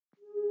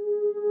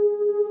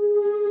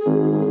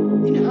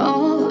In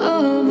all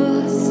of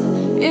us,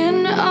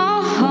 in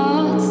our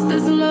hearts,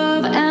 there's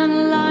love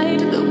and light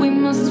that we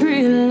must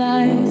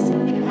realize.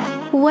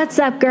 What's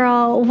up,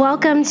 girl?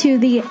 Welcome to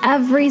the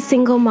Every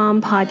Single Mom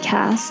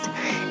podcast,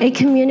 a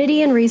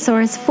community and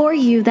resource for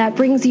you that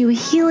brings you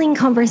healing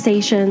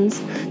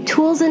conversations,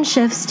 tools and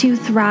shifts to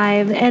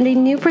thrive, and a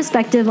new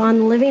perspective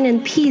on living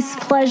in peace,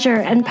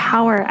 pleasure, and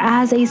power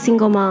as a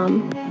single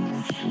mom.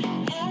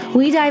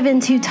 We dive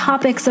into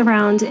topics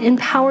around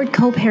empowered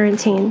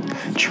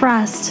co-parenting,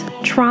 trust,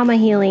 trauma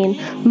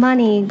healing,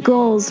 money,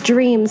 goals,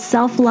 dreams,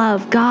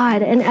 self-love,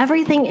 God, and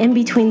everything in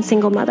between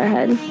single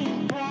motherhood.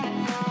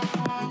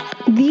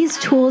 These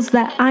tools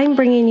that I'm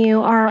bringing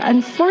you are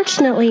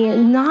unfortunately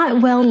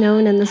not well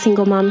known in the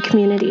single mom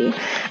community.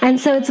 And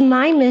so it's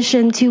my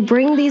mission to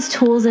bring these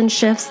tools and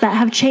shifts that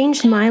have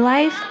changed my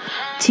life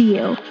to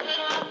you,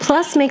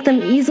 plus make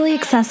them easily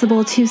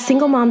accessible to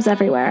single moms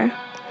everywhere.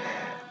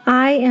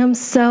 I am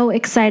so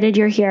excited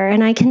you're here,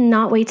 and I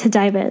cannot wait to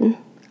dive in.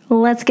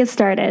 Let's get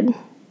started.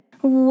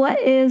 What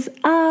is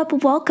up?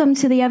 Welcome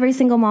to the Every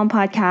Single Mom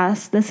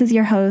podcast. This is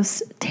your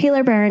host,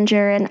 Taylor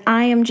Berenger, and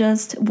I am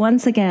just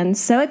once again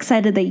so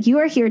excited that you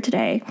are here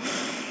today,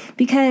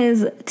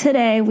 because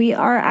today we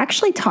are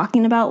actually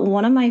talking about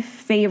one of my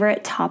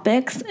favorite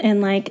topics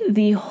in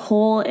the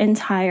whole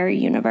entire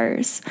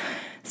universe.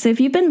 So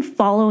if you've been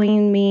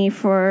following me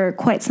for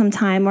quite some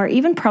time, or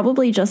even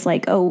probably just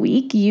a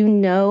week, you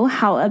know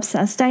how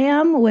obsessed I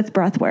am with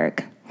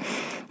breathwork.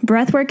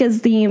 Breathwork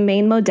is the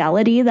main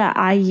modality that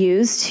I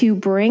use to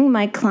bring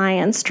my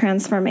clients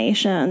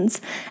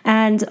transformations,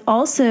 and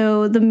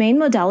also the main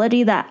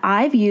modality that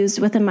I've used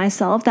within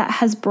myself that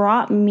has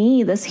brought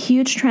me this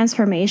huge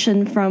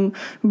transformation from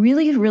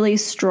really, really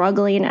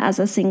struggling as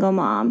a single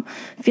mom,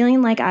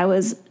 feeling like I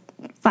was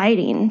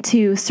fighting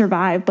to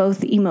survive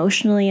both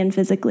emotionally and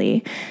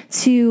physically,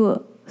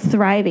 to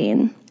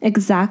thriving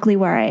exactly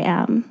where I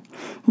am.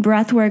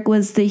 Breathwork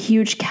was the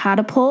huge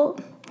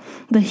catapult,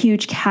 the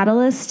huge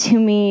catalyst to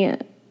me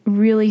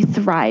really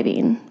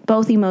thriving,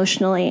 both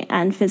emotionally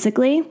and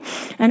physically.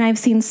 And I've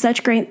seen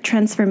such great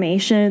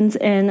transformations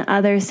in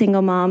other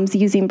single moms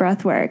using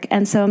breathwork.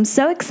 And so I'm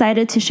so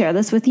excited to share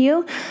this with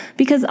you,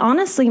 because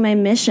honestly, my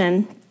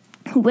mission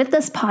with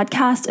this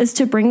podcast is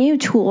to bring you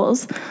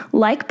tools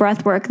like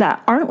breathwork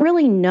that aren't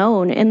really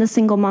known in the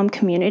single mom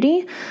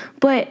community,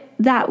 but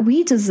that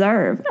we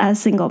deserve as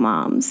single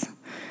moms.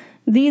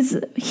 These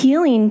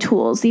healing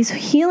tools, these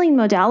healing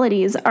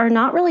modalities are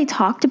not really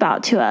talked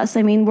about to us.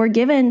 I mean, we're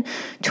given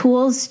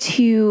tools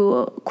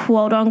to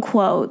quote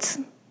unquote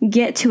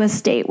get to a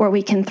state where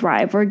we can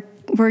thrive.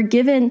 We're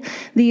given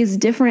these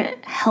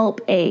different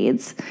help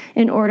aids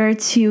in order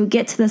to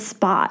get to the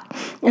spot.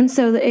 And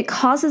so it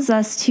causes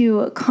us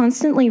to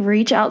constantly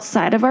reach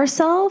outside of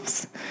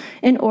ourselves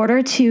in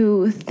order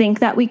to think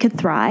that we could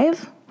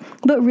thrive.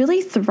 But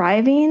really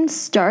thriving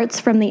starts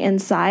from the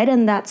inside,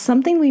 and that's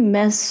something we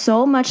miss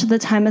so much of the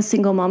time as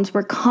single moms.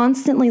 We're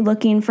constantly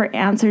looking for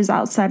answers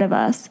outside of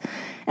us,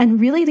 and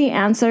really the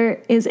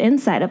answer is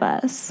inside of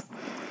us.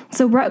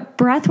 So what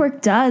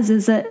breathwork does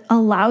is it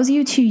allows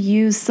you to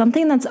use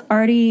something that's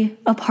already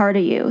a part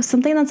of you,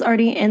 something that's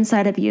already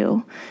inside of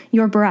you,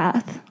 your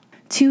breath,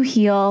 to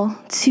heal,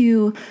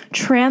 to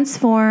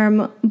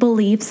transform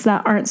beliefs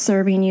that aren't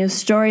serving you,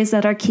 stories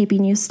that are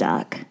keeping you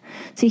stuck,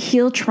 to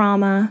heal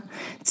trauma,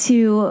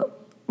 to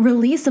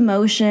release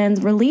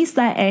emotions, release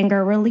that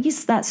anger,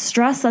 release that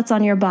stress that's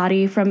on your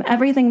body from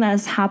everything that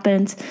has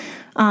happened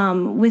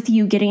with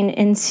you getting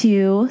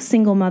into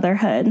single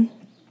motherhood.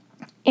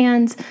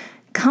 And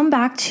come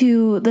back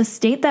to the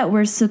state that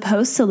we're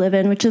supposed to live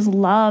in, which is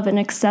love and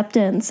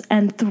acceptance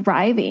and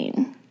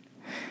thriving.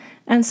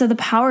 And so the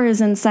power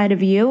is inside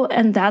of you.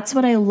 And that's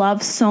what I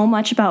love so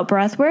much about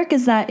breathwork,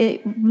 is that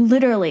it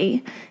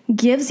literally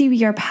gives you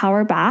your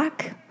power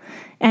back.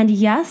 And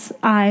yes,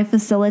 I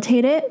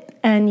facilitate it.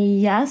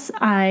 And yes,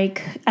 I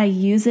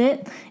use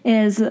it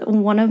as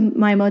one of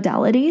my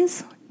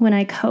modalities when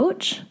I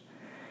coach.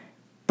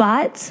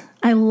 But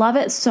I love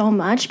it so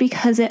much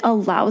because it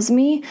allows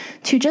me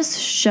to just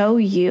show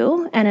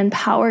you and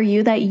empower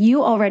you that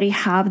you already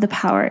have the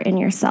power in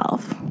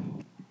yourself.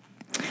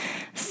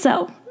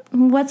 So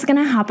what's going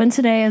to happen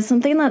today is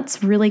something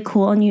that's really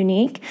cool and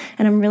unique,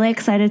 and I'm really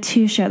excited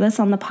to share this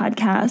on the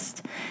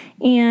podcast.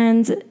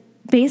 And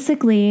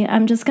basically,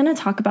 I'm just going to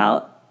talk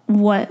about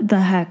what the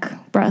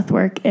heck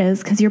breathwork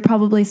is, because you're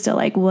probably still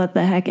like, what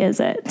the heck is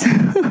it?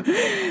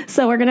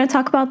 So we're going to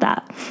talk about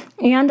that.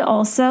 And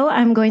also,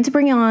 I'm going to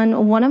bring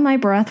on one of my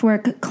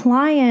breathwork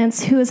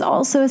clients who is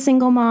also a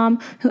single mom,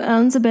 who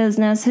owns a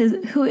business,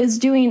 who is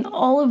doing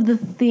all of the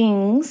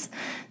things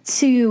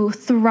to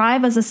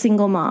thrive as a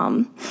single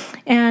mom.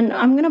 And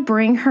I'm going to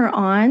bring her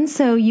on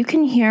so you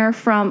can hear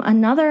from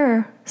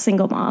another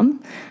single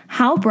mom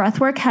how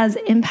breathwork has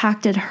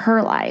impacted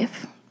her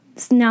life.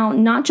 Now,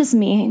 not just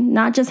me,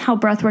 not just how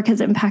breathwork has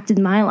impacted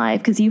my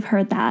life, because you've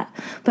heard that,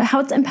 but how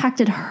it's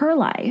impacted her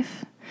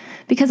life.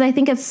 because I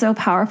think it's so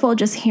powerful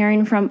just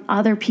hearing from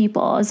other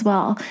people as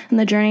well and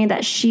the journey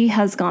that she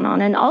has gone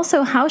on, and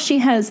also how she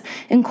has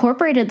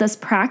incorporated this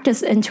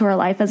practice into her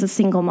life as a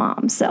single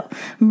mom. So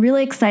I'm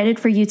really excited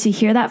for you to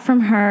hear that from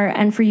her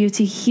and for you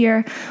to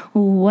hear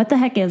what the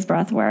heck is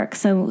breath work.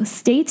 So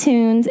stay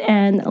tuned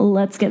and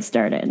let's get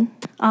started.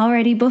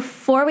 Alrighty,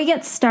 before we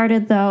get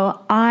started though,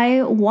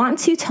 I want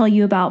to tell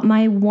you about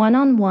my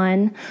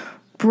one-on-one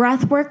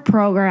breathwork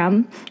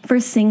program for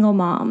single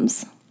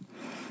moms.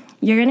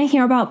 You're going to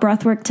hear about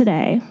breathwork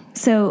today,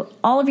 so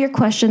all of your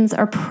questions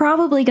are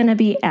probably going to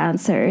be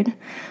answered.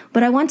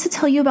 But I want to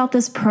tell you about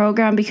this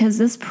program because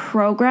this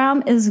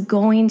program is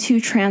going to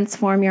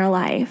transform your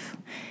life.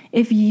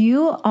 If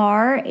you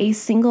are a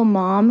single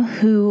mom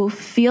who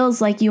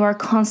feels like you are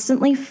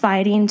constantly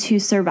fighting to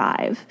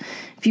survive,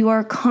 if you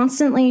are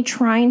constantly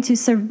trying to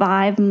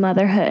survive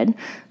motherhood,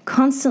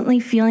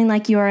 constantly feeling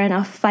like you are in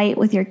a fight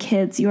with your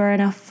kids, you are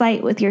in a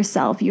fight with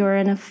yourself, you are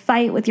in a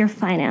fight with your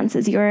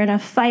finances, you are in a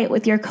fight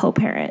with your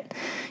co-parent,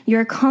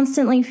 you're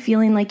constantly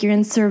feeling like you're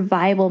in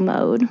survival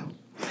mode,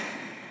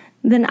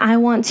 then I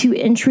want to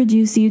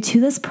introduce you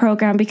to this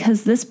program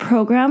because this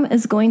program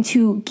is going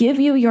to give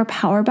you your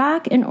power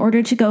back in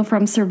order to go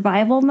from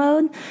survival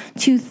mode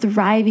to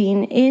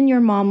thriving in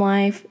your mom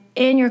life,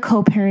 in your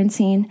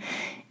co-parenting,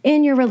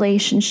 in your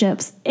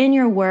relationships, in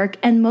your work,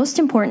 and most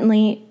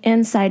importantly,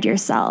 inside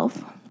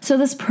yourself. So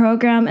this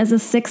program is a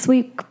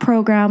 6-week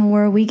program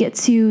where we get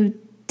to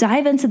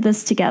dive into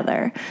this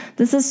together.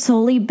 This is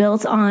solely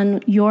built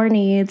on your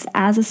needs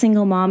as a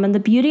single mom. And the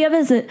beauty of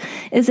it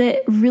is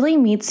it really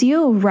meets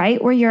you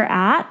right where you're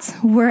at,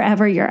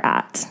 wherever you're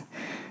at.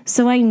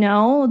 So I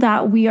know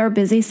that we are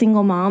busy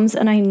single moms,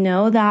 and I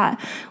know that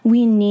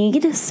we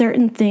need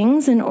certain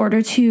things in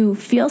order to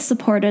feel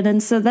supported.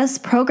 And so this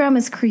program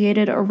is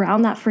created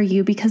around that for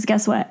you because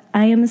guess what?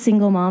 I am a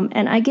single mom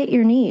and I get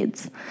your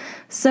needs.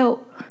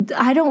 So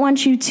I don't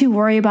want you to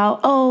worry about,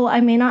 oh,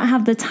 I may not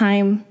have the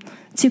time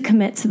to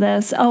commit to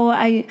this. Oh,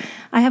 I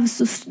have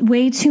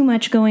way too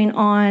much going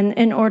on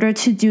in order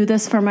to do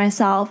this for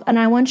myself. And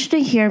I want you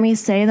to hear me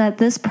say that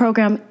this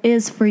program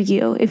is for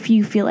you if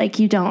you feel like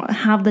you don't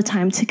have the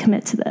time to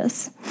commit to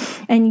this.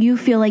 And you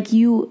feel like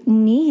you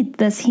need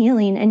this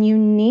healing and you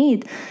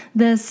need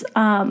this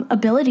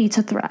ability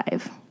to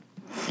thrive.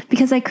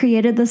 Because I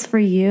created this for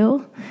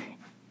you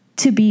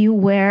to be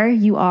where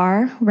you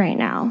are right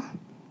now.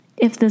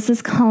 If this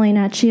is calling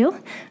at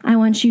you, I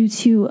want you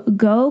to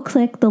go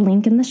click the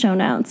link in the show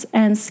notes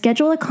and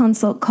schedule a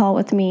consult call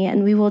with me,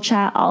 and we will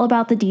chat all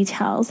about the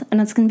details, and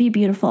it's going to be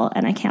beautiful,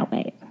 and I can't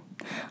wait.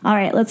 All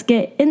right, let's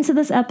get into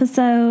this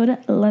episode.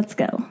 Let's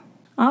go.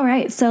 All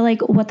right, so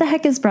what the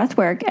heck is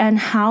breathwork, and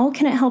how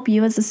can it help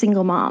you as a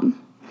single mom?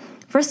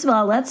 First of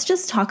all, let's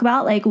just talk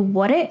about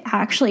what it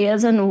actually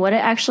is and what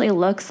it actually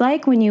looks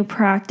like when you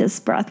practice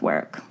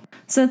breathwork.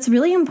 So it's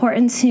really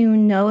important to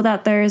know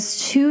that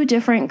there's 2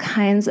 different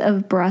kinds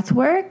of breath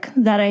work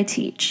that I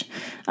teach.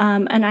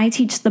 And I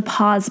teach the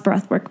pause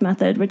breathwork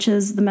method, which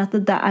is the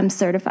method that I'm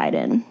certified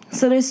in.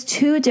 So there's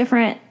 2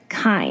 different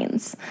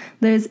kinds.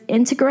 There's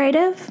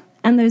integrative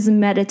and there's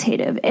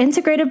meditative.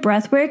 Integrative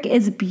breathwork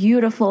is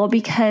beautiful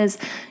because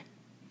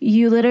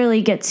you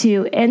literally get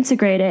to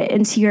integrate it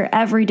into your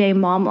everyday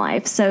mom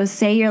life. So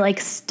say you're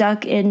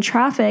stuck in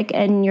traffic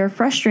and you're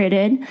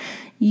frustrated,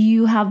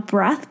 you have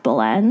breath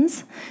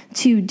blends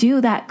to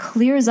do that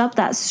clears up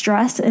that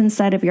stress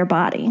inside of your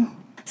body.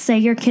 Say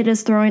your kid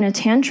is throwing a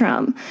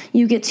tantrum,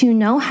 you get to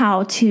know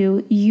how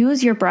to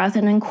use your breath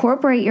and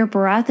incorporate your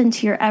breath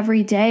into your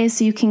everyday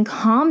so you can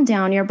calm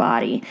down your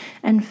body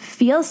and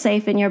feel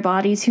safe in your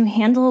body to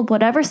handle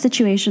whatever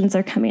situations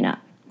are coming up.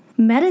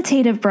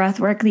 Meditative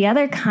breathwork, the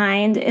other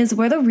kind, is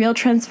where the real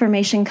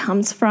transformation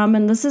comes from,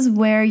 and this is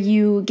where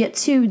you get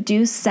to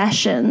do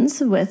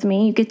sessions with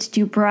me. You get to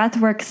do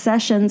breathwork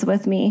sessions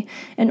with me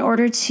in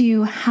order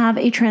to have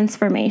a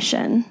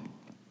transformation.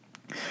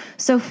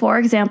 So for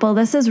example,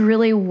 this is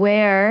really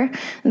where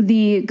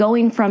the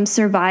going from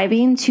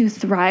surviving to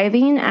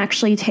thriving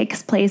actually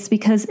takes place,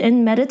 because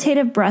in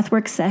meditative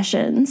breathwork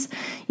sessions,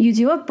 you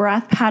do a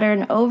breath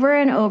pattern over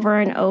and over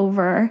and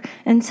over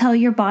until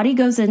your body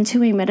goes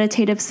into a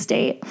meditative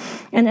state.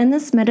 And in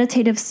this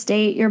meditative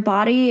state, your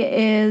body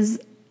is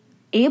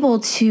able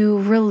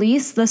to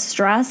release the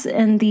stress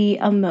and the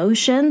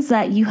emotions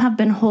that you have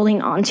been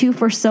holding on to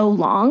for so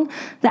long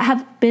that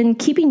have been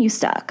keeping you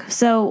stuck.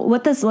 So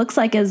what this looks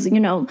like is,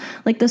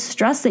 the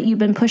stress that you've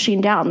been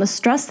pushing down, the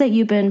stress that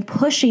you've been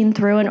pushing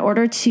through in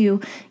order to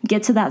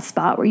get to that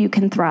spot where you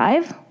can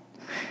thrive.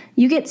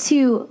 You get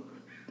to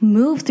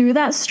move through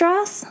that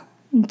stress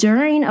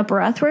during a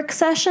breathwork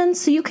session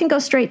so you can go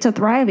straight to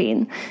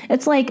thriving.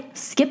 It's like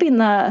skipping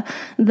the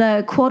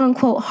quote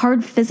unquote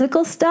hard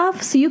physical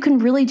stuff so you can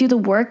really do the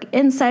work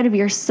inside of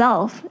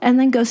yourself and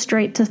then go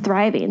straight to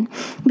thriving.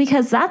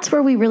 Because that's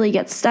where we really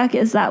get stuck,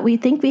 is that we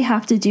think we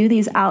have to do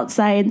these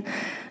outside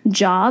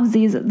jobs,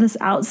 these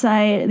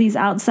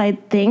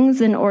outside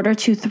things in order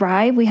to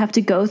thrive. We have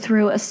to go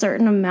through a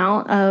certain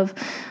amount of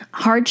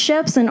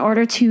hardships in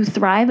order to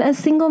thrive as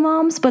single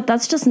moms, but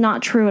that's just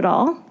not true at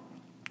all.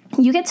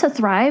 you get to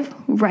thrive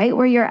right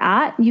where you're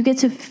at. You get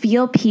to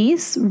feel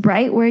peace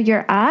right where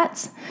you're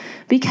at.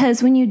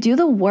 Because when you do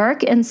the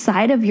work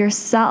inside of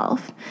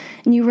yourself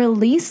and you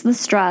release the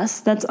stress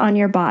that's on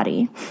your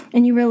body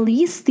and you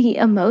release the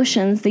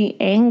emotions, the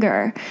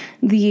anger,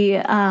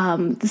 the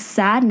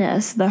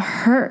sadness, the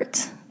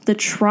hurt, the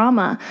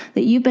trauma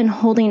that you've been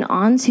holding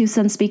on to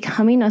since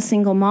becoming a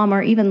single mom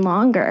or even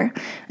longer,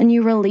 and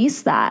you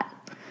release that,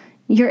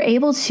 you're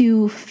able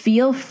to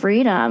feel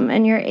freedom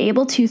and you're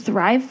able to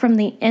thrive from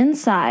the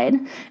inside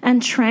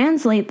and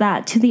translate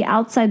that to the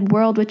outside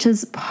world, which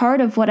is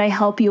part of what I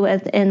help you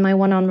with in my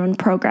one-on-one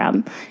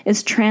program,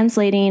 is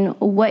translating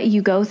what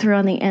you go through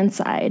on the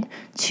inside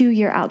to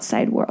your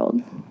outside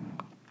world.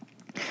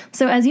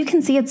 So as you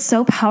can see, it's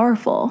so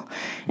powerful.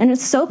 And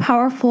it's so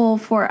powerful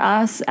for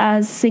us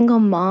as single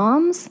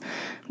moms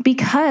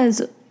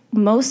because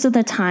most of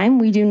the time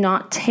we do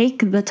not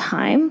take the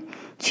time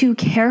to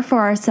care for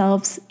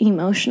ourselves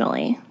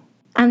emotionally.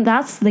 And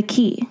that's the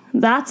key.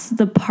 That's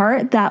the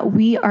part that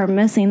we are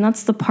missing.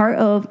 That's the part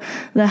of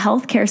the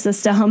healthcare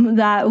system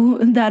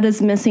that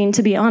is missing,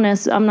 to be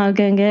honest. I'm not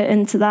going to get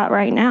into that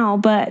right now,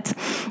 but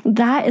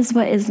that is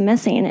what is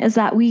missing, is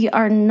that we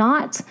are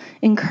not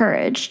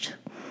encouraged.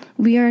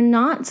 We are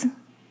not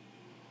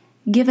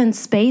given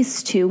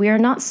space to, we are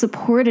not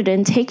supported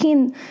in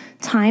taking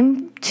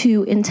time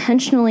to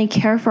intentionally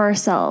care for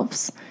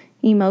ourselves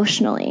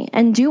emotionally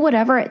and do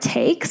whatever it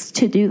takes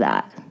to do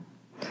that.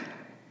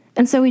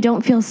 And so we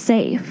don't feel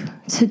safe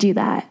to do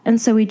that. And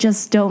so we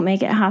just don't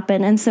make it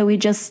happen. And so we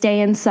just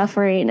stay in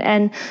suffering.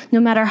 And no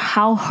matter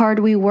how hard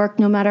we work,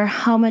 no matter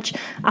how much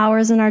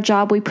hours in our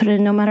job we put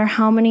in, no matter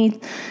how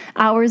many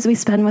hours we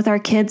spend with our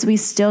kids, we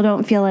still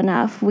don't feel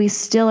enough. We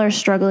still are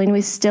struggling.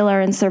 We still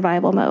are in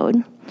survival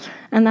mode.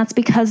 And that's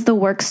because the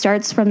work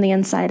starts from the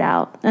inside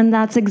out. And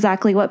that's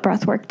exactly what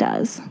breathwork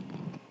does.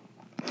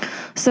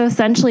 So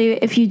essentially,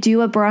 if you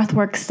do a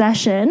breathwork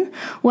session,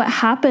 what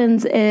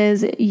happens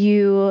is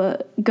you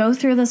go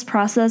through this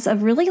process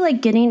of really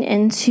like getting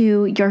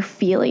into your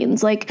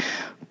feelings, like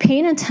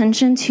paying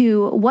attention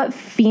to what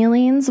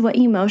feelings, what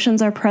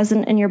emotions are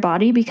present in your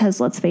body, because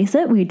let's face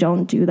it, we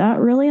don't do that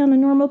really on a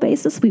normal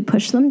basis. We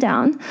push them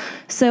down.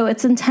 So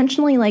it's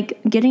intentionally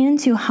like getting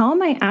into, how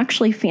am I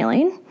actually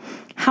feeling?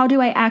 How do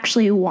I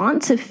actually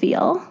want to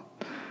feel?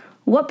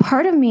 What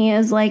part of me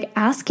is like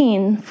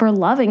asking for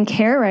love and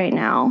care right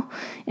now?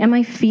 Am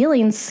I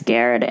feeling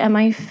scared? Am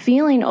I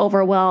feeling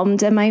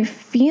overwhelmed? Am I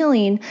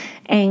feeling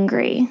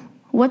angry?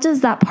 What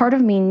does that part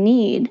of me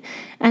need?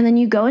 And then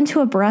you go into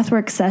a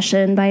breathwork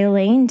session by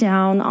laying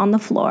down on the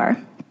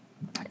floor.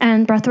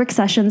 And breathwork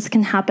sessions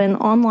can happen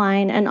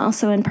online and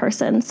also in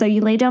person. So you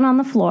lay down on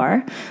the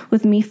floor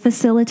with me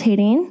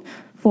facilitating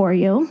for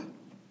you.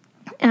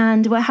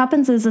 And what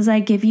happens is I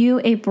give you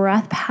a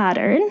breath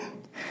pattern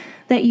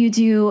that you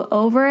do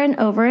over and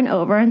over and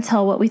over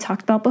until what we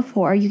talked about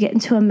before, you get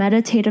into a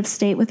meditative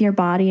state with your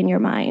body and your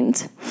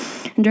mind.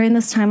 And during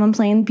this time, I'm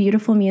playing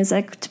beautiful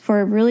music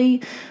for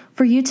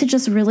you to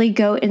just really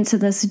go into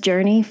this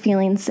journey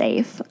feeling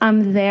safe.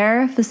 I'm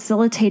there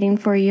facilitating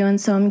for you,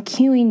 and so I'm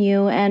cueing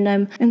you,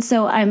 and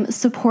so I'm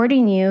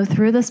supporting you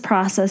through this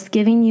process,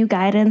 giving you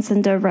guidance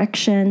and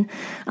direction.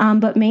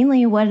 But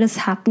mainly what is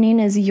happening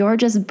is you're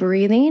just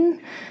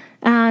breathing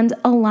and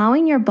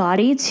allowing your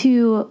body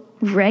to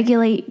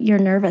regulate your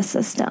nervous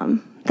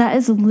system. That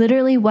is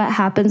literally what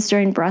happens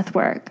during breath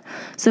work.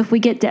 So if we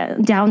get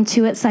down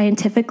to it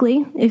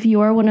scientifically, if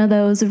you're one of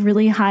those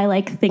really high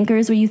like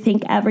thinkers where you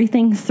think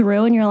everything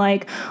through and you're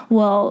like,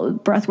 well,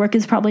 breath work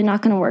is probably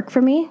not going to work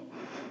for me,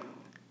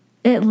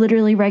 it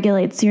literally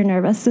regulates your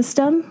nervous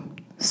system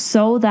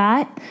so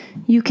that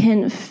you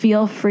can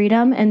feel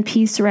freedom and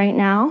peace right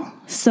now,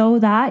 so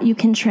that you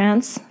can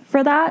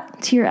transfer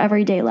that to your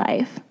everyday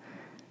life.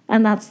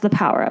 And that's the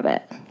power of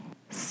it.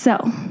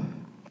 So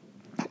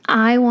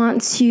I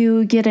want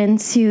to get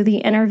into the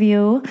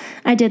interview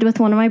I did with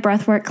one of my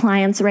breathwork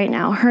clients right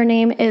now. Her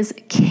name is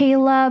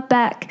Kayla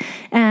Beck,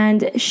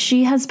 and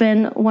she has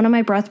been one of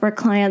my breathwork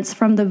clients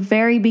from the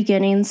very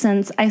beginning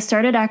since I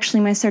started actually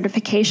my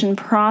certification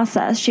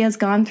process. She has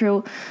gone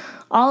through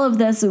all of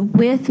this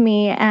with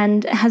me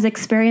and has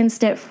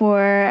experienced it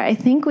for, I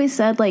think we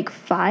said like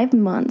 5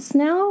 months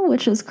now,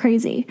 which is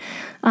crazy.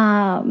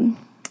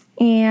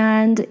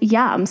 And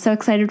yeah, I'm so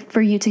excited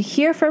for you to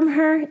hear from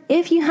her.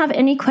 If you have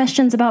any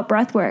questions about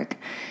breathwork,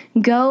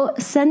 go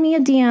send me a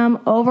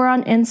DM over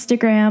on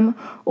Instagram,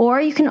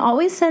 or you can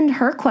always send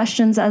her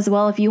questions as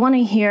well. If you want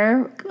to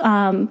hear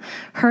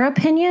her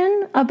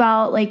opinion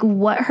about like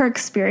what her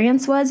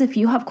experience was, if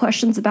you have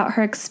questions about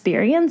her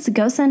experience,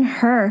 go send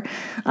her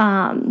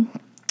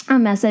a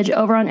message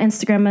over on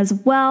Instagram as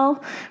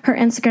well. Her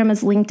Instagram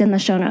is linked in the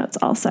show notes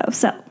also.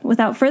 So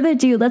without further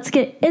ado, let's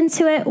get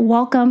into it.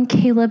 Welcome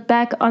Kayla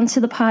Beck onto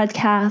the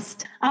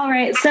podcast. All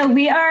right. So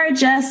we are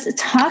just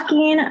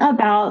talking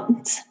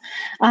about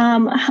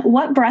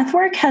what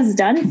breathwork has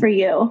done for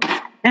you.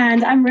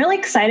 And I'm really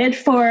excited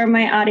for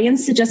my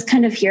audience to just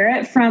kind of hear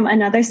it from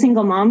another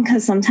single mom,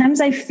 because sometimes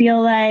I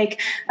feel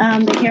like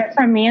they hear it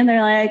from me and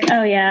they're like,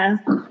 oh yeah,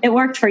 it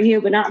worked for you,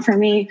 but not for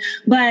me.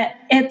 But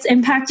it's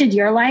impacted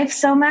your life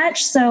so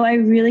much. So I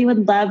really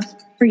would love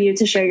for you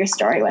to share your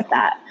story with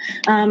that.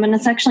 And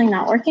it's actually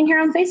not working here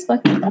on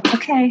Facebook. That's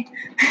okay.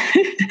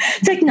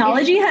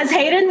 Technology has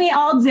hated me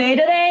all day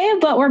today,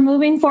 but we're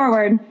moving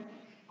forward.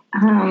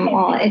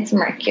 Well, it's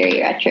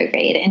Mercury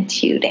retrograde in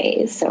 2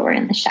 days, so we're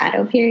in the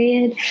shadow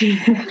period.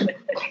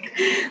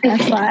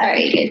 That's why.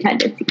 Sorry, you guys had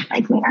to see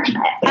like me on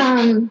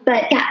that.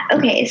 But yeah,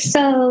 okay.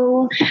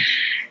 So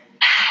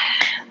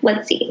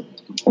let's see.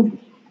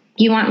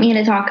 You want me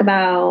to talk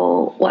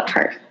about what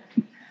part?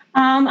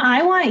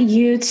 I want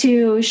you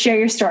to share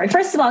your story.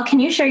 First of all, can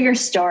you share your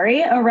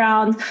story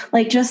around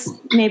like just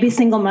maybe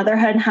single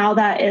motherhood and how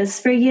that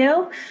is for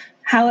you?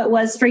 How it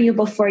was for you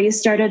before you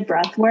started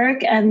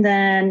breathwork, and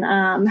then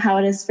how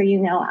it is for you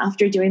now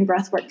after doing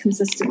breathwork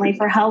consistently.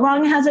 For how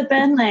long has it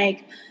been?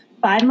 Like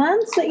 5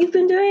 months that you've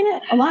been doing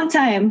it? A long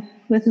time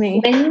with me.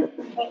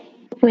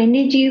 When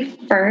did you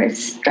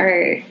first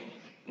start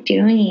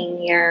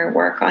doing your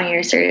work on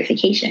your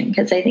certification?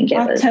 Because I think it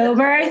was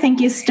October. I think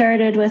you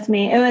started with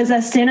me. It was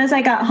as soon as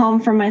I got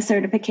home from my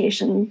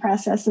certification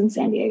process in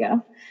San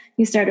Diego.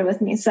 You started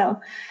with me.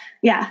 So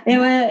yeah,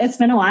 it's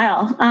been a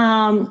while.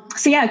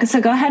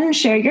 So go ahead and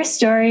share your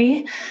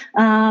story.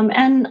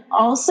 And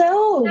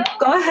also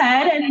go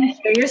ahead and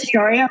share your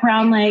story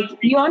around like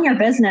you own your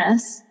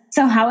business.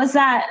 So how is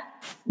that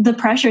the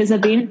pressures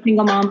of being a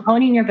single mom,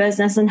 owning your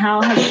business, and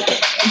how has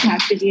that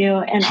impacted you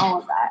and all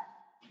of that?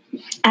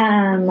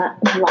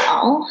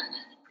 Well,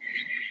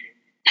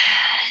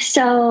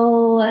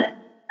 so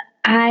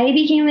I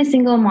became a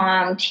single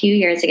mom 2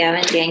 years ago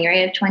in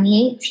January of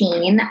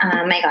 2018.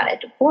 I got a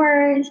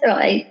divorce,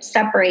 I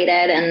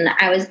separated, and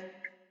I was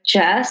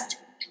just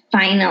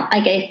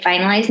I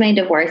finalized my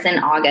divorce in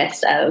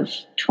August of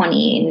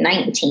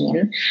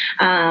 2019.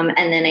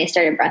 And then I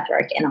started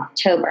breathwork in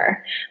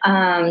October.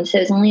 So it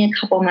was only a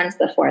couple months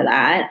before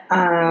that.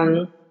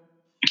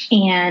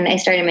 And I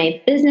started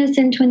my business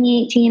in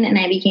 2018, and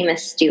I became a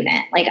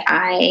student.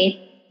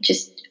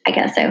 I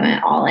guess I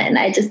went all in.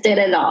 I just did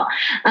it all.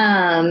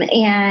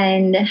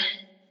 And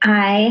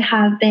I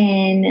have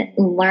been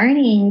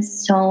learning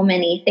so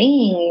many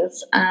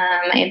things.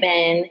 I've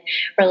been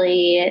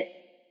really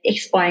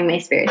exploring my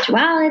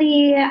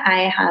spirituality.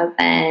 I have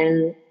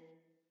been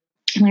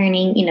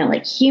learning,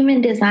 like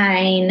human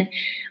design,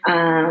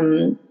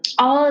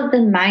 all of the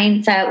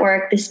mindset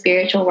work, the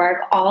spiritual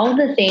work, all of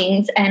the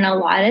things. And a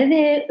lot of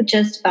it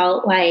just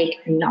felt like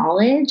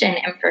knowledge and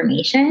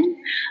information.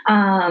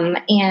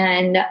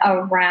 And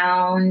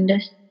around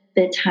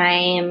the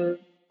time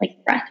like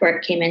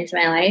breathwork came into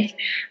my life,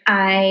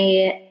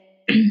 I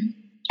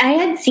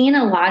had seen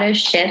a lot of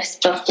shifts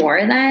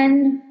before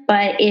then,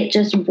 but it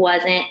just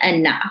wasn't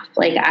enough.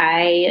 Like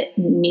I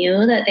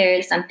knew that there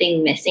was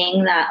something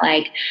missing that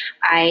like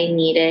I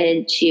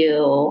needed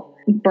to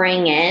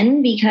bring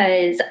in,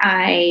 because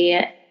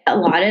a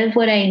lot of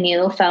what I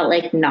knew felt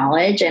like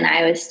knowledge, and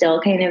I was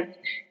still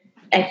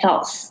I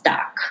felt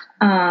stuck.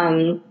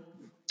 And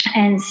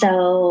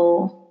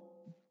so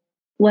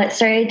what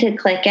started to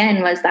click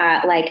in was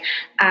that like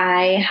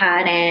I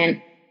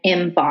hadn't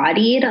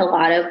embodied a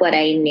lot of what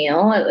I knew.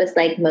 It was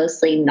like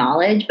mostly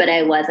knowledge, but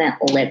I wasn't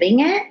living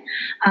it.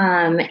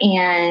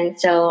 And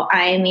so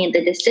I made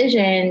the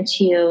decision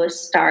to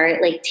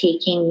start like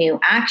taking new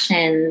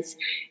actions,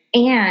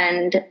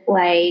 and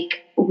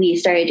like we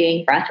started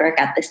doing breathwork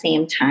at the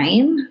same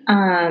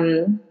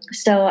time.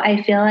 So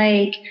I feel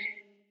like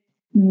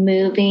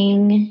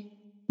moving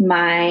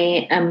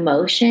my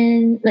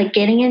emotion, like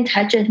getting in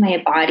touch with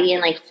my body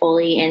and like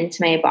fully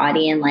into my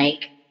body and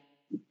like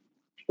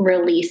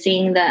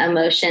releasing the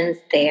emotions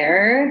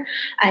there,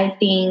 I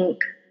think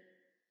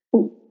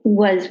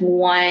was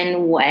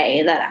one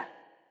way that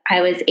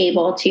I was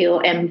able to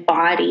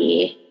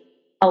embody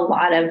a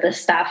lot of the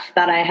stuff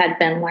that I had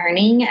been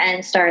learning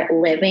and start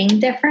living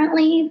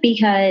differently,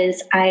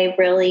 because I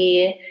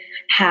really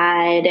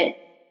had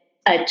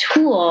a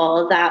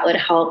tool that would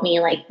help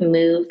me like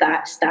move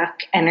that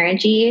stuck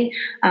energy.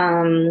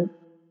 So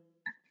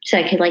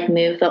I could like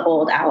move the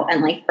old out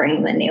and like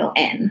bring the new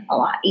in a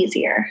lot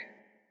easier.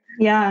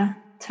 Yeah,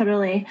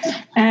 totally.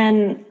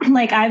 And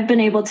like, I've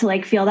been able to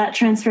like feel that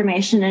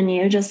transformation in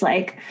you, just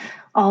like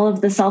all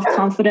of the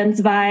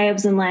self-confidence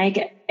vibes and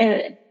like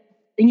it,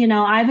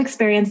 I've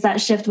experienced that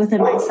shift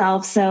within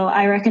myself. So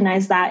I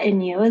recognize that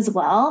in you as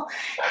well.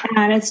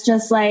 And it's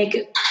just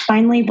like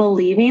finally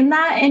believing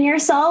that in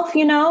yourself,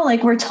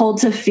 like we're told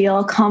to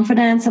feel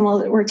confidence and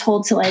we're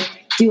told to like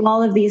do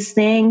all of these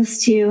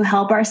things to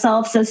help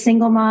ourselves as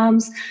single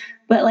moms.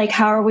 But like,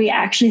 how are we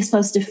actually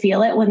supposed to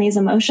feel it when these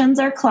emotions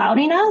are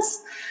clouding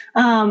us?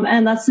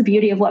 And that's the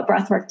beauty of what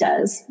breathwork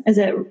does, is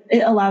it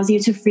allows you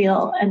to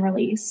feel and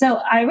release.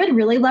 So I would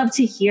really love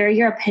to hear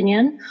your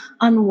opinion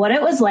on what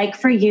it was like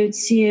for you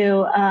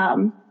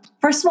to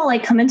first of all,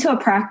 like come into a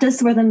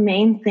practice where the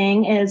main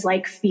thing is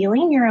like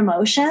feeling your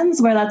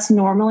emotions, where that's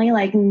normally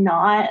like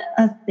not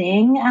a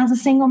thing as a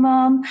single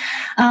mom.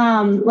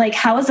 Like,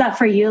 how is that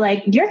for you?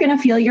 Like, you're going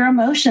to feel your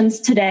emotions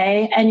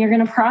today and you're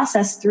going to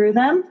process through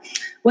them.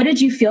 What did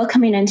you feel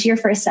coming into your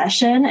first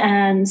session?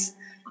 And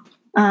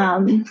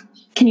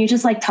can you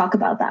just like talk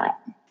about that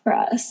for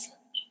us?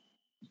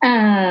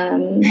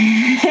 Thank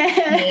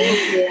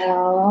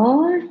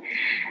you.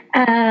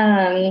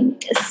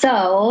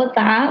 So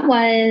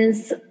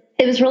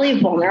it was really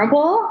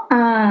vulnerable.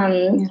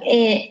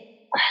 It,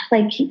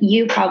 like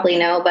you probably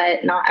know,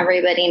 but not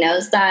everybody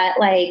knows that,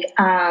 like,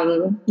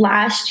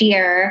 last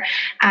year,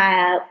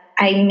 I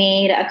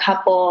made a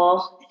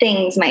couple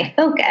things my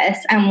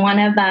focus, and one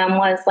of them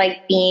was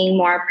like being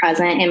more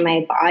present in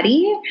my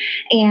body,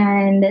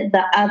 and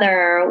the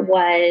other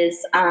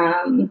was,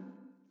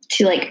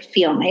 to like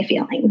feel my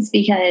feelings,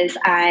 because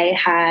I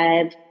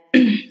had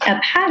a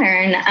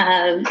pattern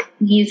of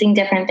using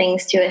different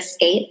things to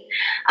escape.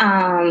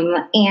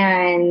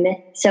 And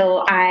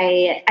so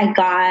I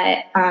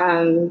got,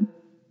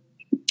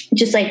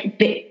 just like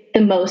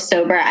the most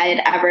sober I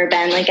had ever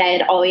been. Like I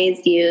had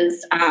always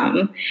used,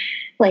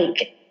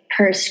 like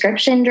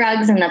prescription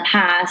drugs in the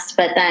past,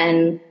 but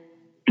then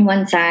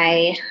once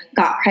I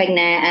got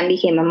pregnant and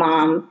became a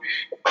mom,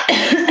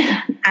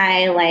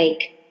 I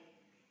like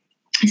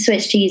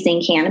switched to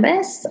using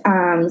cannabis,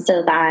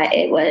 so that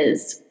it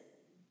was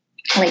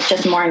like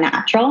just more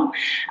natural.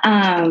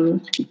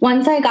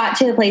 Once I got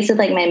to a place with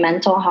like my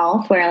mental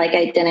health where like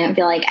I didn't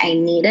feel like I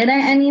needed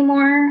it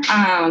anymore,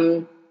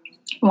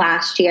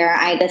 last year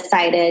I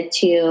decided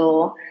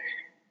to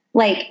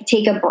like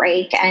take a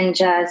break and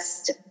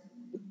just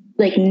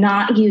like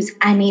not use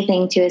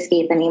anything to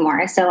escape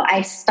anymore. So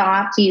I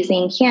stopped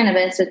using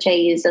cannabis, which I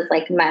use as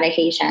like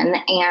medication,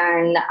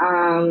 and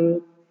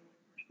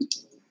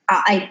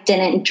I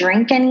didn't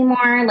drink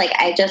anymore. Like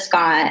I just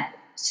got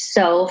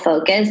so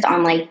focused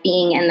on like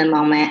being in the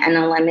moment and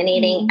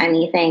eliminating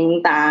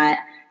anything that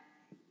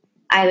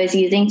I was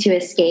using to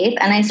escape.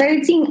 And I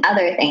started seeing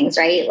other things,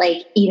 right?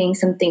 Like eating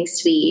something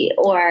sweet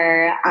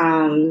or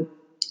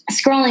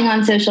scrolling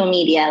on social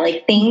media,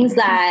 like things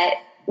that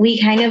we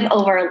kind of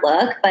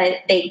overlook, but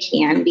they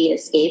can be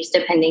escapes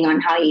depending on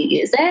how you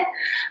use it.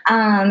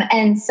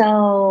 And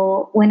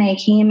so when I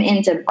came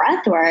into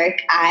breathwork,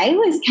 I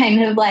was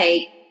kind of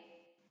like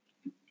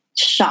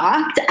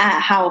shocked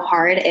at how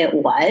hard it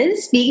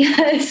was,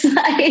 because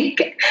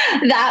like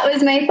that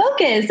was my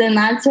focus and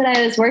that's what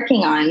I was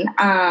working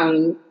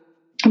on.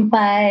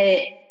 But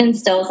and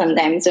still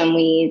sometimes when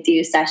we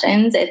do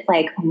sessions, it's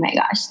like, oh my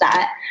gosh,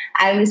 that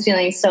I was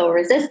feeling so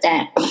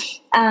resistant.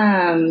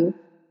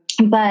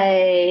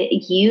 But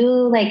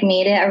you like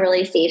made it a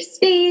really safe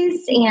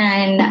space,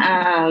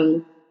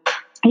 and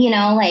you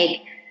know,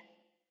 like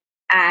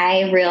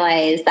I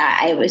realized that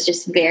I was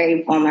just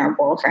very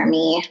vulnerable for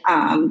me.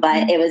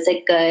 But it was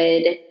a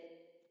good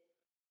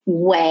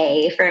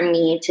way for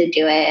me to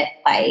do it,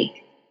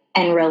 like,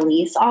 and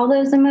release all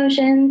those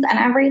emotions and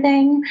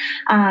everything.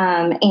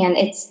 And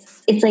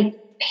it's like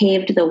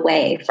paved the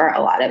way for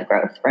a lot of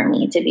growth for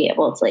me to be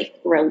able to like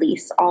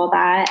release all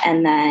that.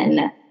 And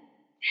then,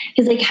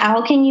 because like,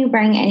 how can you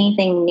bring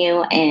anything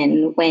new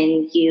in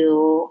when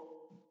you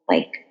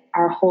like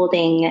are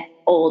holding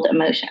old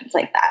emotions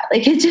like that?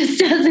 Like it just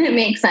doesn't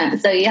make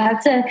sense. So you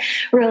have to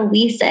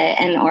release it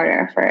in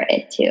order for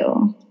it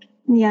to.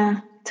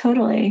 Yeah,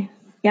 totally.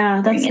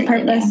 Yeah, that's the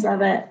purpose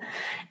of it.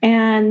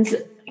 And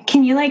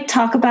can you like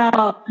talk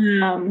about,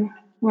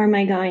 where am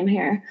I going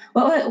here?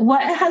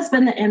 What has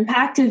been the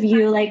impact of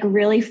you like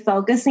really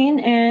focusing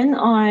in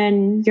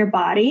on your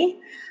body,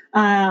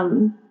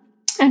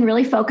 and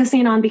really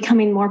focusing on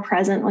becoming more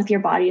present with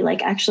your body,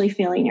 like actually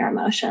feeling your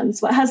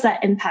emotions? What has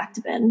that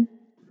impact been?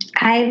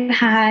 I've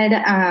had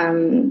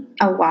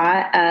a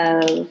lot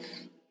of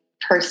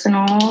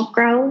personal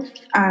growth.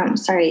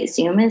 Sorry,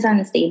 Zoom is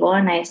unstable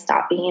and I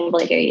stopped being able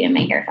to hear you in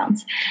my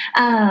earphones.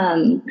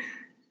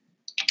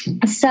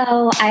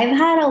 So I've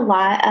had a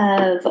lot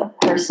of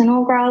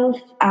personal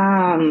growth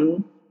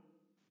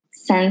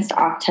since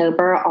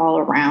October all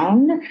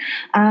around.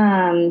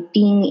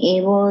 Being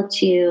able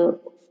to,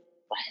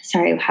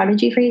 sorry, how did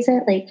you phrase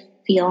it? Like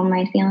feel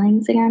my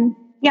feelings again?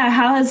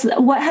 Yeah.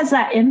 What has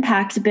that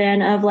impact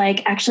been of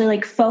like actually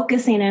like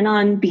focusing in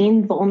on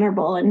being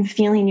vulnerable and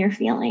feeling your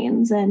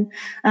feelings and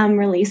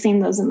releasing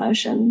those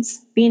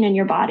emotions, being in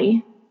your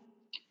body?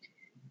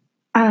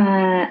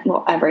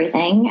 Well,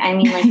 everything. I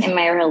mean, like in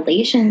my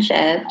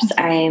relationships,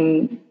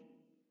 I've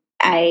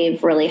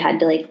really had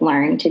to like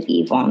learn to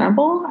be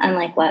vulnerable and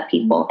like let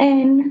people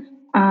in.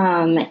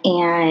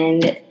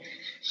 And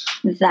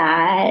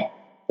that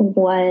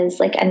was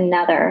like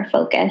another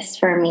focus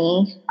for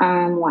me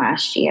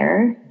last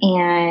year.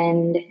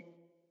 And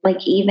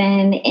like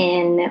even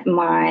in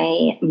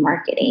my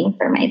marketing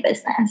for my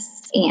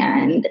business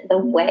and the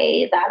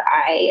way that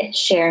I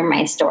share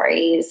my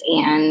stories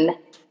and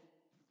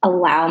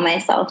allow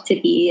myself to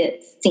be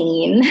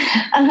seen,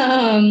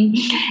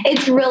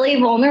 it's really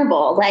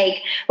vulnerable.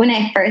 Like when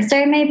I first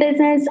started my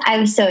business, I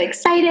was so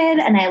excited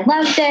and I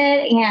loved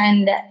it.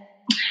 And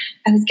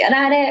I was good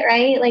at it,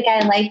 right? Like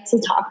I like to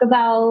talk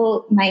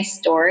about my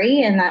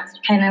story, and that's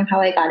kind of how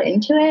I got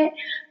into it.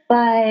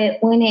 But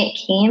when it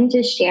came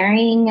to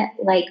sharing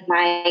like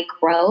my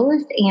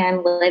growth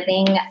and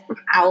living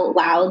out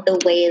loud the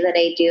way that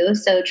I do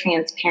so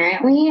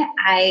transparently,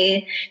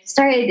 I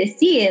started to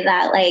see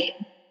that like,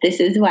 this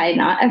is why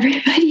not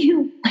everybody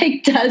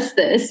like does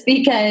this,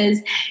 because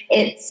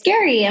it's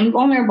scary and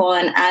vulnerable.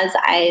 And as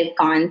I've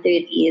gone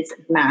through these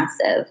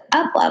massive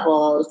up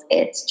levels,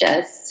 it's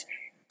just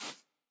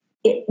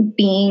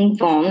being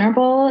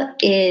vulnerable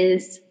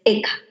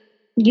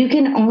you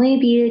can only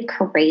be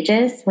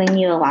courageous when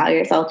you allow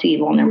yourself to be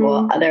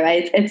vulnerable. Mm-hmm.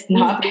 Otherwise, it's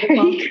not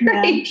very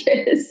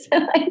courageous.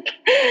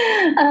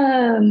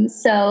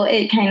 So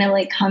it kind of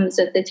like comes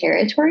with the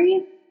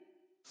territory.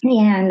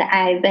 And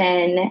I've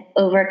been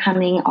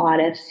overcoming a lot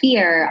of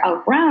fear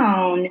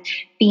around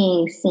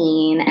being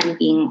seen and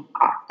being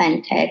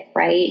authentic,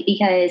 right?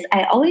 Because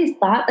I always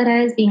thought that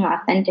I was being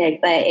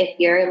authentic, but if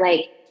you're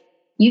like,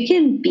 you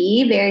can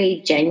be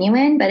very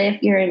genuine, but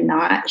if you're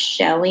not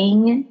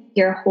showing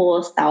your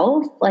whole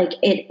self, like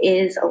it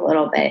is a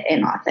little bit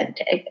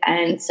inauthentic.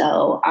 And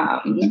so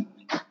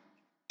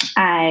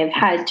I've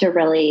had to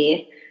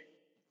really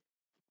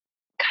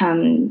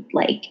come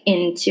like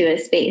into a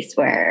space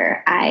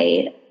where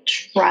I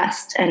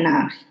trust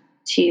enough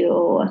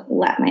to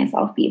let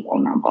myself be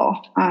vulnerable.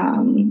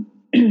 And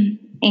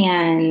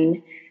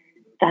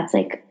that's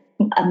like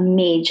a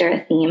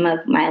major theme of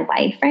my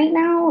life right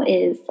now,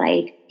 is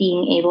like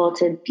being able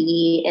to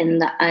be in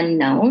the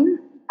unknown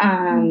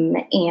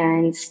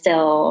and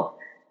still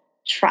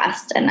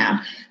trust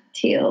enough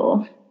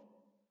to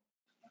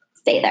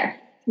stay there.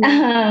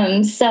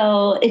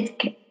 So it's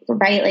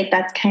right. Like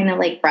that's kind of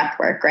like breath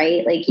work,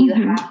 right? Like you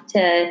have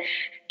to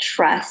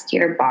trust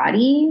your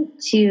body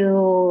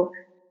to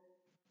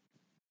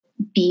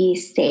be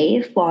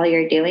safe while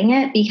you're doing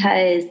it,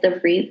 because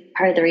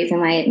part of the reason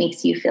why it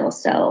makes you feel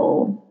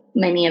so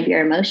many of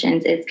your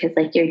emotions is because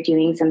like you're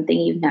doing something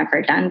you've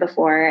never done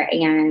before,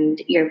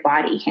 and your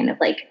body kind of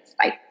like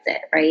fights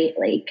it, right?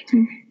 Like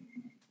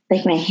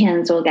my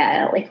hands will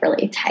get like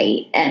really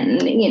tight,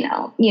 and you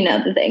know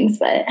the things,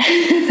 but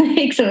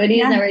like somebody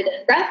who's never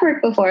done breath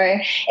work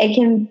before, it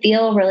can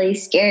feel really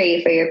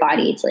scary for your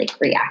body to like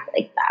react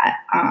like that.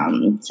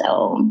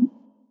 So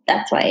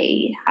that's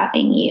why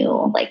having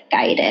you like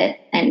guide it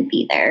and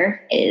be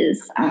there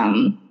is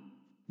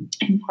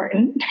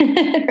important,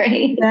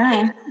 right?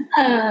 Yeah.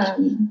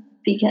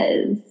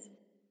 Because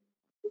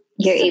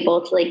you're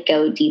able to like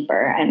go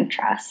deeper and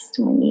trust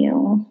when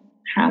you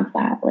have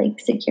that like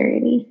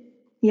security.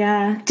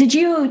 Yeah. Did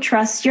you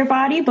trust your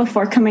body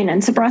before coming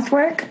into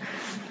breathwork?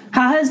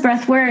 How has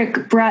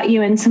breathwork brought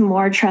you into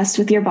more trust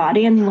with your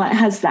body, and what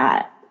has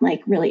that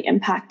like really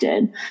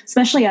impacted,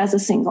 especially as a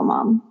single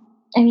mom?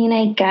 I mean,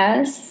 I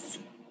guess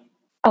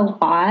a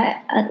lot.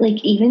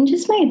 Like even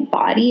just my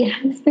body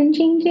has been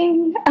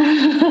changing.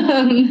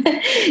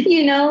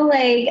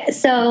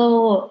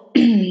 So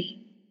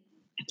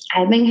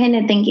I've been kind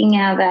of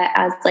thinking of it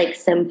as like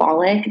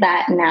symbolic,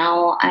 that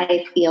now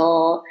I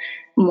feel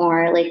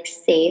more like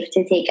safe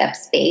to take up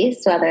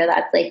space, whether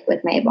that's like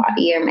with my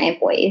body or my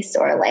voice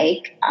or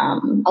like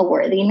a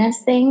worthiness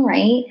thing,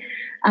 right?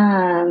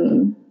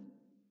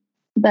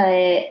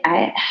 But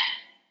I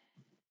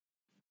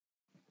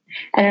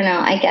don't know.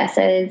 I guess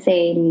I would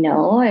say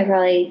no. I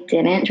probably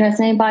didn't trust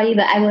my body,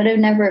 but I would have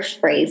never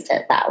phrased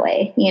it that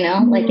way, you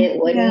know? Like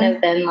it wouldn't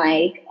have been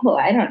like, oh,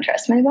 I don't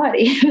trust my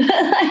body. But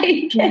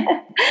like,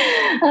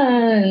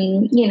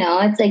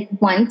 it's like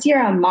once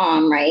you're a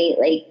mom, right?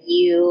 Like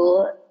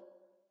you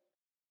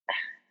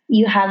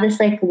have this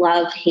like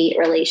love-hate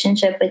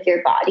relationship with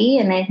your body.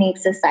 And I think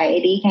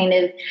society kind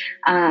of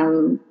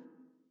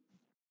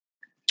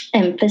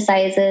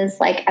emphasizes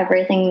like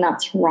everything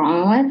that's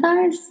wrong with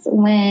us,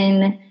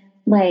 when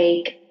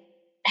like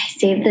I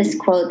saved this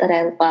quote that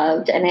I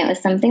loved, and it was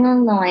something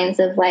along the lines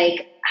of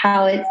like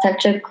how it's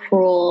such a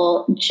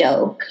cruel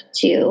joke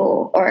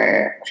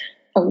or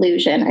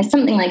illusion or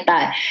something like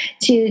that,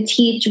 to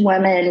teach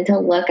women to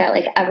look at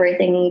like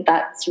everything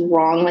that's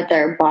wrong with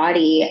their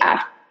body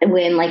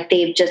when like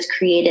they've just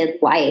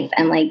created life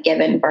and like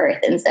given birth,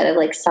 instead of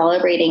like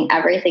celebrating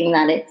everything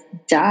that it's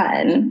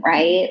done,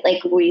 right?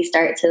 Like we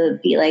start to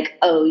be like,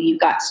 oh, you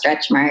got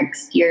stretch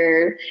marks,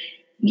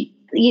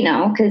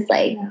 because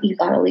like you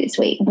got to lose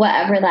weight,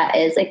 whatever that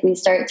is. Like we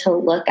start to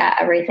look at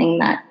everything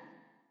that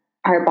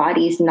our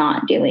body's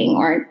not doing,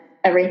 or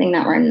everything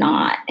that we're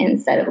not,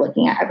 instead of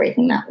looking at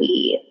everything that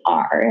we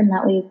are and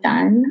that we've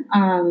done.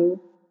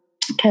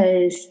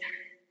 Because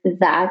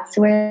that's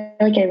where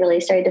like I really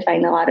started to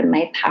find a lot of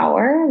my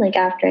power. Like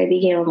after I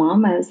became a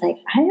mom, I was like,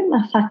 I am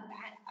a fuck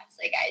badass.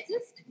 Like I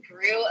just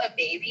grew a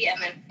baby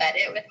and then fed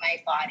it with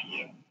my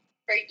body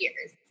for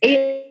years.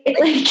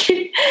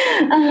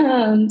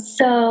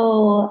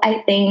 So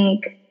I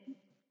think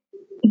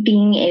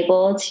being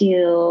able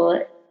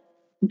to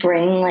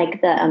bring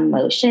like the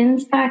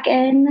emotions back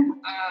in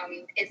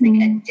is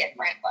like a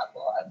different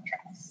level of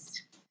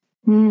trust.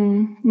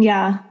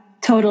 Yeah,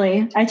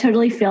 totally. I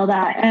totally feel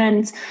that.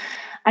 And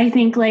I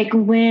think like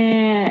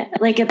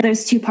if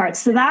there's two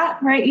parts to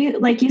that, right?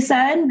 You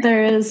said,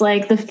 there's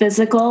like the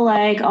physical,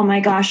 like, oh my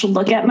gosh,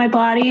 look at my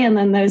body. And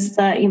then there's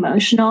the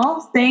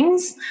emotional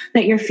things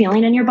that you're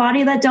feeling in your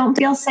body that don't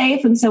feel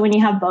safe. And so when you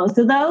have both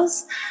of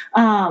those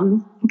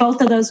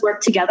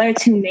work together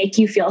to make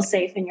you feel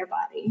safe in your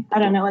body. I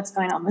don't know what's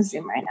going on with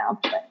Zoom right now,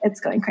 but it's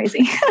going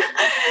crazy.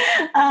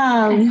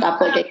 Stop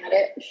looking at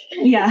it.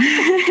 Yeah.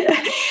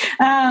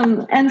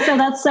 And so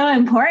that's so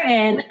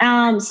important.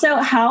 So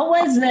how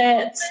was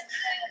it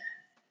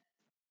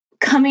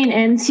coming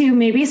into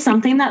maybe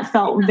something that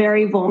felt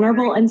very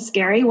vulnerable and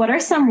scary? What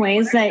are some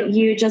ways that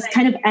you just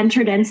kind of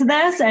entered into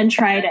this and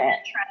tried it?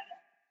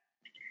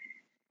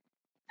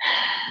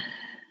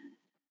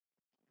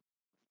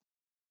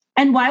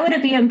 And why would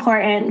it be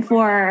important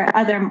for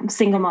other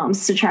single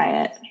moms to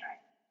try it?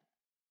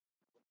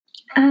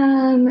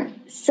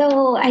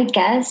 So I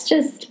guess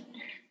just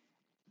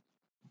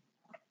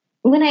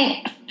when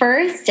I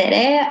first did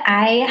it,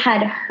 I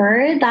had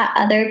heard that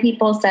other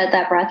people said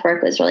that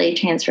breathwork was really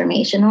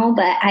transformational,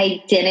 but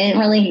I didn't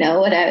really know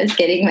what I was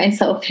getting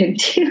myself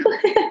into.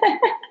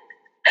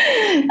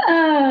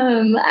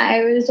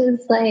 I was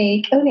just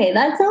like, okay,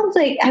 that sounds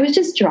like, I was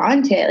just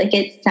drawn to it. Like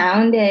it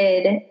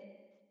sounded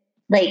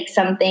like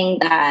something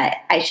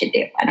that I should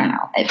do. I don't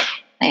know.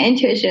 My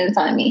intuition is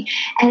telling me.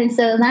 And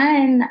so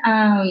then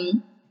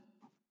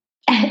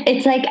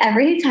it's like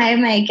every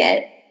time I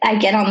get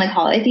on the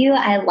call with you,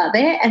 I love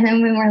it. And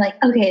then when we're like,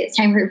 okay, it's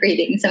time for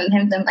breathing,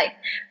 sometimes I'm like,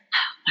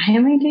 why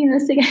am I doing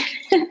this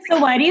again? So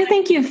why do you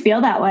think you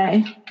feel that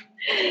way?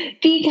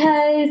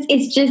 Because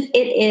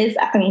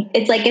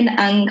it's like an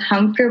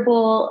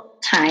uncomfortable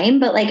time,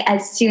 but like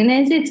as soon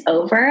as it's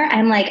over,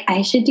 I'm like,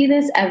 I should do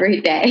this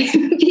every day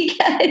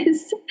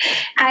because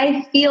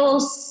I feel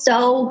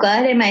so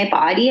good in my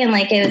body and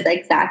like it was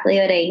exactly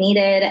what I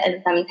needed.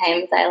 And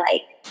sometimes I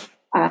like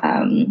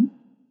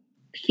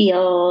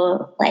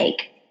feel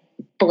like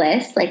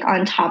bliss, like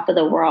on top of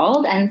the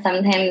world, and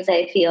sometimes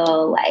I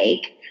feel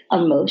like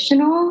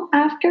emotional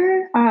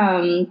after.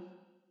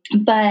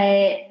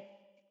 But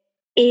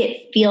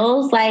it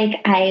feels like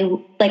I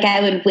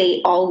would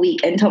wait all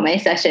week until my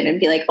session and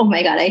be like, oh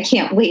my God, I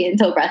can't wait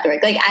until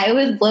breathwork. Like I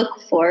would look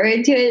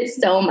forward to it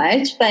so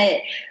much,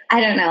 but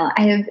I don't know.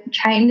 I'm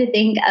trying to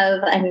think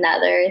of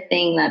another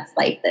thing that's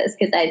like this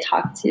because I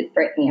talked to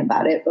Brittany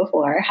about it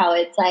before, how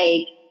it's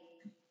like,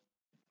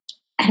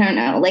 I don't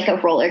know, like a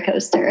roller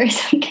coaster or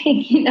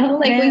something, you know,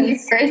 like when you're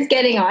first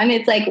getting on,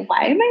 it's like,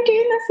 why am I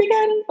doing this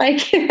again?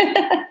 Like,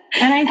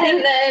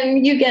 and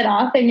then you get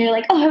off and you're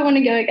like, oh, I want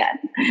to go again.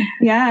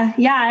 Yeah.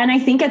 Yeah. And I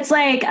think it's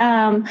like,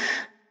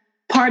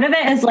 part of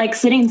it is like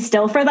sitting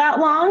still for that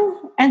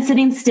long and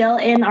sitting still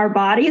in our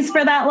bodies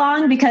for that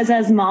long, because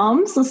as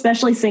moms,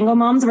 especially single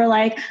moms, we're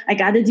like, I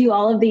got to do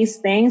all of these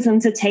things.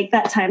 And to take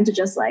that time to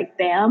just like,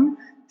 bam,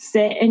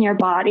 sit in your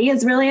body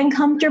is really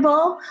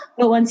uncomfortable.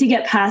 But once you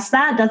get past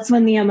that, that's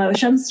when the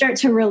emotions start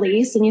to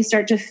release and you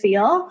start to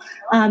feel.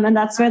 And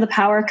that's where the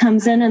power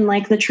comes in and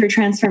like the true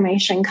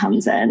transformation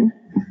comes in.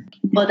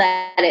 Well,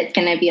 that it's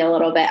going to be a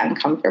little bit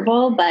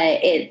uncomfortable,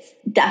 but it's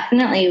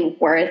definitely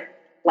worth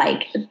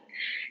like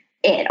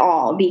it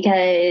all,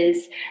 because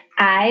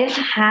I've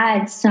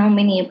had so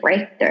many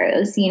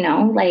breakthroughs, you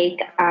know, like,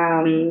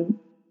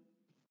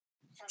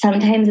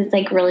 sometimes it's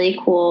like really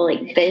cool,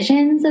 like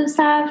visions of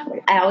stuff.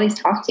 I always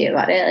talk to you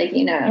about it, like,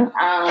 you know,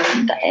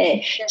 but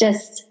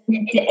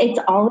it's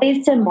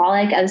always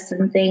symbolic of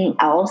something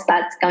else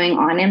that's going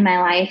on in my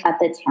life at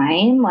the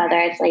time, whether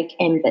it's like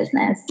in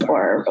business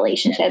or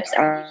relationships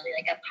or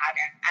like a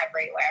pattern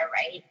everywhere,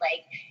 right?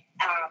 Like,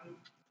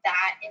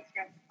 that is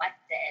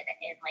reflected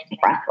in like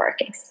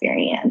breathwork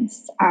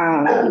experience.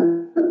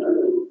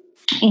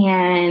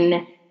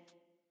 And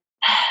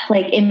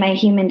like in my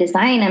human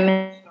design, I'm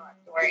an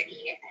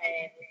authority.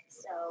 And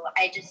so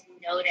I just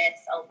notice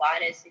a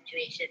lot of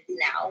situations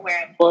now where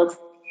I'm able to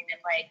kind of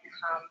like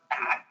come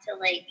back to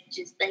like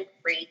just like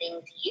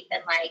breathing deep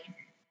and like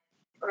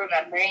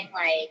remembering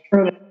like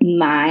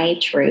my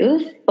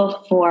truth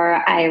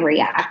before I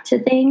react to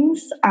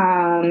things.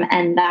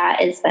 And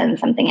that has been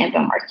something I've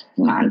been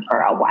working on for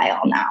a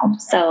while now.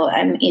 So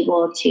I'm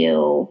able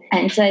to,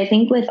 and so I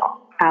think without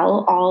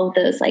all of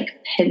those like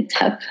pent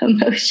up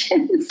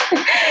emotions,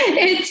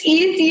 it's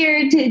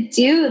easier to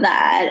do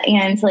that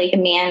and to like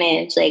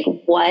manage like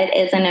what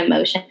is an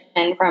emotion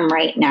from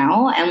right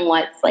now and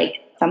what's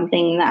like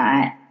something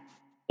that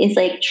is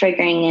like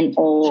triggering an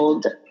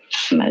old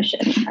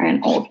emotion or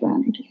an old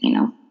wound, you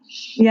know?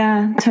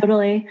 Yeah,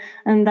 totally.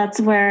 And that's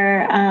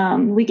where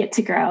we get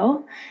to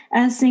grow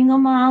as single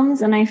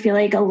moms. And I feel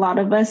like a lot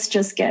of us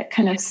just get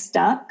kind of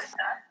stuck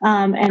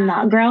and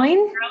not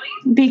growing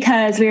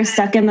because we're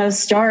stuck in those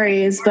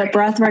stories. But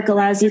breathwork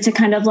allows you to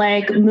kind of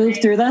like move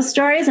through those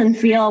stories and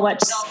feel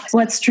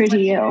what's true to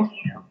you.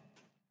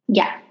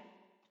 Yeah.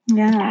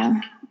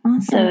 Yeah.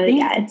 Awesome. So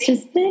yeah, it's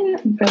just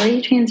been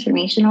really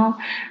transformational.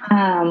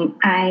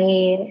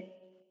 I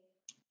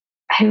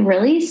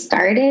really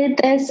started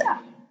this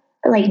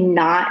like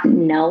not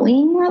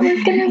knowing what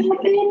was going to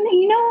happen,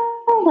 you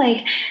know,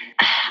 like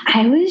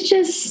I was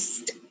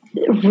just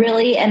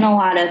really in a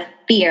lot of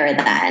fear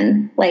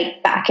then,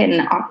 like back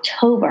in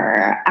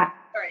October.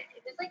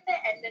 It was like the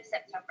end of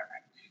September.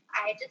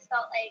 I just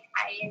felt like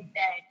I had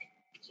been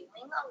doing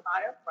a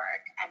lot of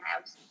work and I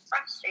was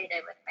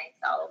frustrated with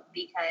myself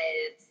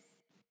because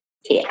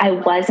I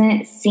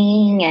wasn't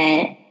seeing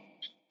it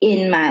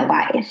in my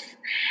life.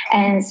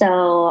 And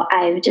so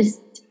I've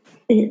just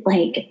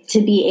like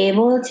to be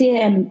able to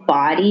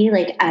embody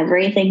like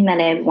everything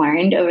that I've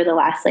learned over the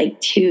last like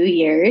 2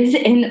 years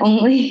in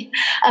only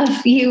a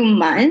few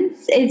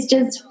months, it's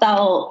just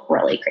felt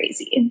really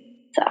crazy.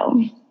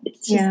 So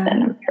it's just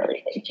been a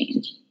really big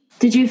change.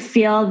 Did you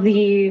feel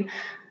the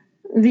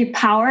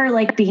power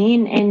like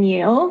being in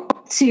you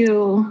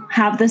to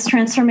have this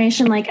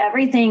transformation? Like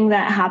everything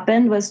that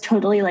happened was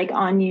totally like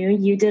on you.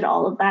 You did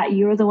all of that.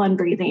 You were the one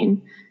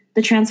breathing.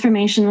 The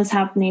transformation was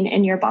happening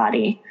in your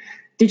body.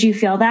 Did you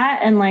feel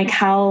that? And like,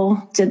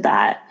 how did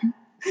that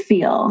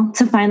feel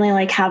to finally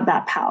like have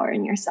that power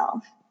in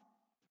yourself?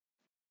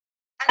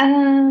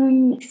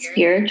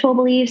 Spiritual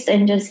beliefs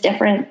and just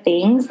different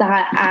things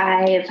that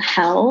I've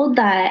held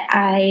that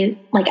I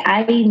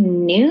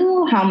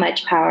knew how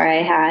much power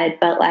I had,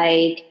 but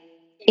like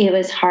it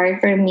was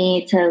hard for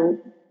me to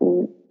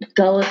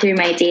go through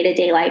my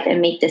day-to-day life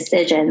and make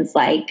decisions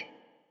like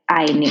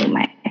I knew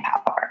my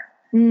power.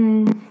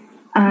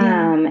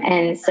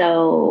 And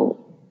so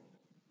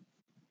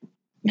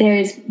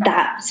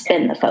that's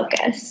been the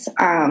focus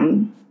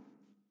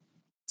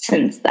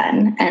since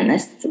then. And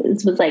this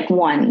was like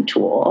one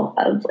tool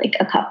of like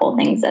a couple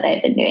things that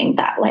I've been doing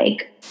that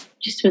like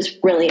just was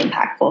really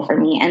impactful for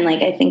me. And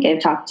like, I think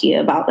I've talked to you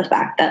about the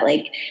fact that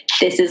like,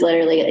 this is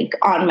literally like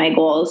on my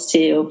goals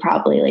to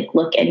probably like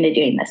look into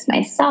doing this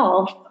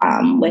myself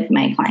with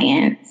my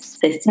clients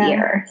this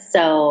year.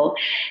 So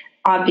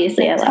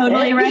obviously I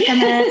totally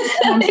recommend.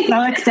 I'm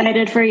so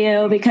excited for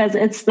you because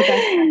it's the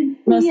best,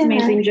 most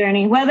amazing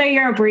journey. Whether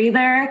you're a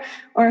breather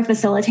or a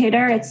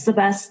facilitator, it's the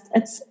best.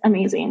 It's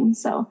amazing.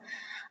 So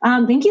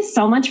thank you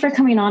so much for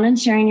coming on and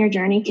sharing your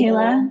journey,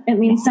 Kayla. It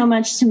means so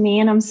much to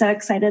me. And I'm so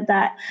excited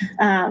that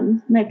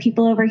my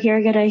people over here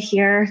get to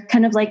hear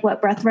kind of like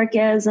what breathwork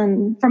is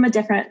and from a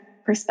different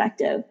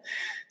perspective.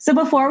 So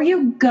before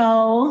you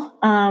go,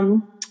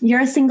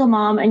 you're a single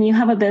mom and you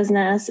have a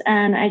business,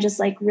 and I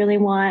just like really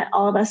want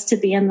all of us to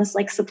be in this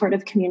like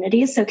supportive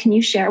community. So can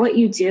you share what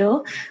you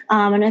do?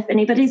 And if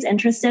anybody's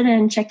interested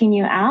in checking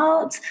you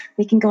out,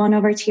 we can go on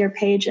over to your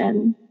page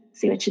and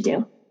see what you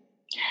do.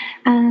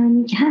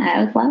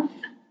 I would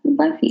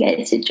love you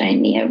guys to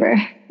join me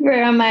over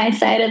on my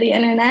side of the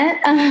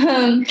internet.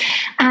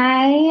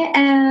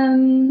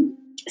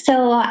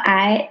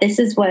 This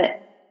is what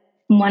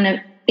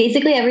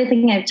basically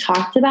everything I've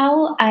talked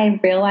about, I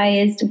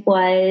realized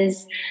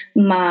was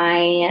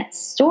my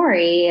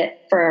story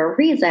for a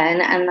reason.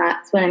 And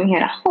that's what I'm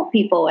here to help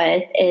people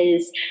with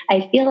is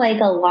I feel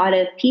like a lot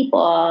of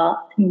people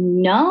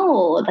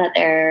know that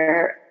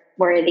they're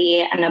worthy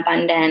and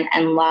abundant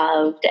and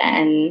loved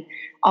and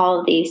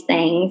all of these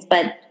things,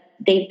 but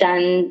they've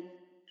done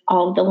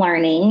all the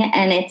learning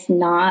and it's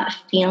not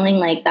feeling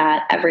like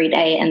that every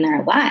day in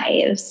their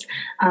lives.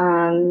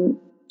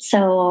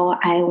 So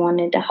I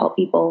wanted to help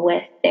people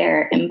with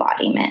their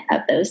embodiment of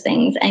those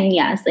things. And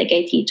yes, like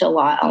I teach a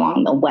lot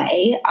along the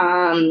way.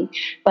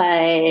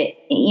 But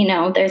you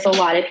know, there's a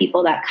lot of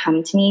people that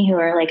come to me who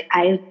are like,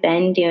 I've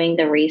been doing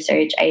the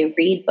research, I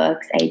read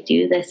books, I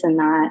do this and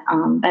that,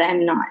 but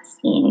I'm not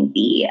seeing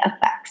the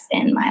effects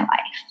in my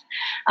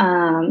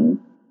life.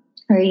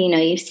 Or, you know,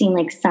 you've seen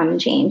like some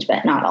change,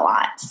 but not a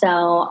lot.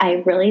 So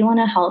I really want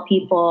to help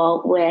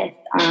people with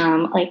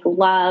like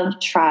love,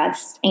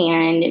 trust,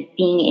 and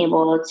being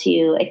able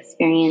to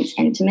experience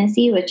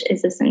intimacy, which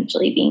is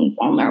essentially being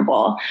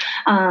vulnerable,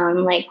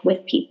 like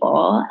with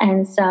people.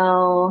 And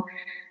so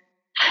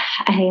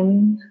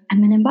I'm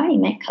an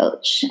embodiment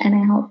coach and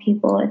I help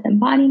people with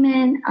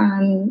embodiment.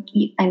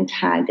 I'm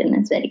tagged in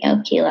this video,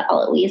 Kayla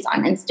Eloise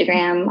on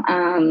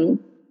Instagram.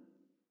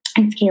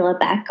 It's Kayla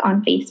Beck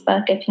on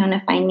Facebook. If you want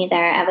to find me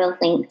there, I have a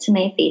link to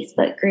my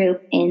Facebook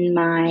group in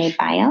my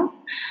bio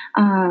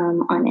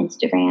on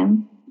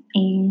Instagram.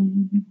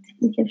 And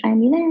you can find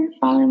me there.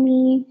 Follow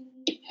me.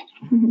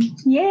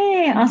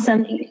 Yay.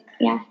 Awesome.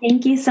 Yeah.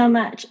 Thank you so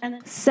much.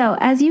 So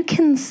as you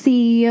can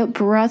see,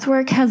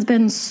 breathwork has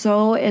been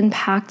so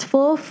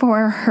impactful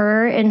for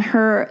her in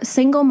her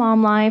single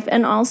mom life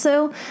and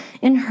also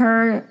in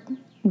her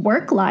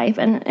work life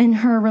and in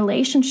her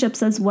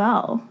relationships as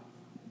well.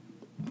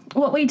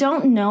 What we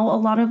don't know a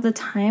lot of the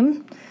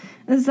time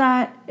is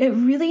that it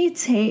really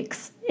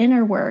takes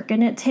inner work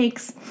and it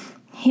takes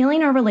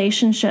healing our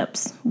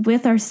relationships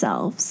with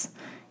ourselves,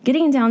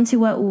 getting down to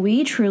what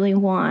we truly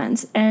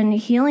want and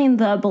healing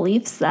the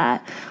beliefs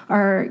that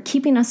are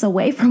keeping us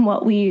away from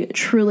what we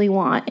truly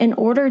want in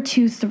order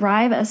to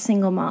thrive as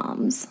single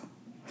moms.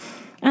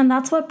 And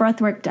that's what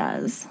breathwork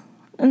does.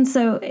 And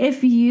so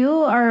if you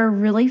are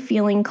really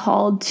feeling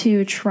called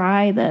to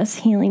try this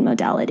healing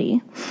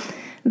modality,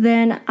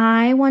 then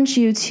I want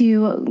you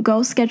to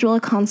go schedule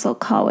a consult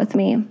call with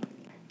me,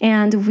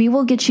 and we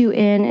will get you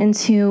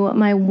into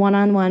my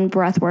one-on-one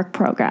breathwork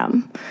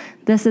program.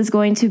 This is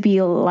going to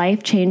be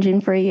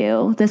life-changing for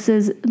you. This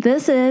is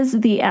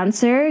the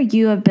answer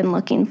you have been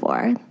looking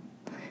for.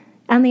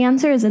 And the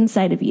answer is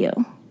inside of you.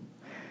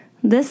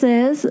 This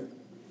is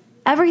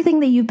everything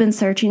that you've been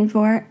searching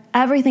for,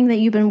 everything that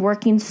you've been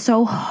working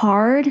so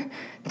hard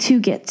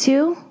to get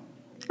to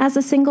as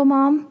a single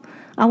mom.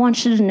 I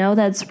want you to know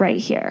that it's right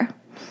here.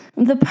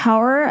 The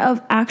power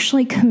of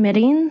actually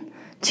committing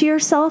to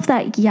yourself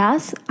that,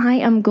 yes, I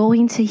am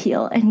going to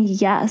heal. And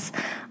yes,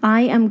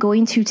 I am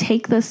going to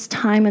take this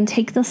time and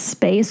take the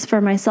space for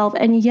myself.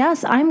 And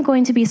yes, I'm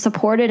going to be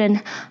supported in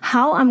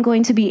how I'm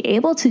going to be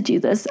able to do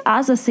this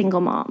as a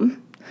single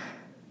mom.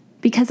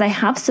 Because I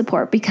have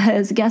support.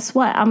 Because guess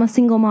what? I'm a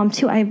single mom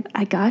too.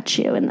 I got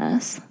you in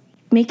this.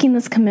 Making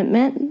this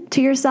commitment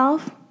to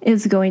yourself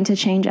is going to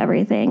change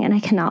everything, and I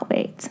cannot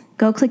wait.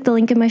 Go click the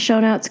link in my show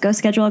notes, go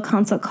schedule a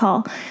consult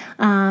call.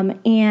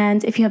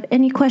 And if you have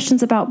any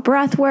questions about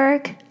breath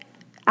work,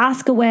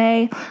 ask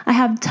away. I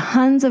have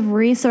tons of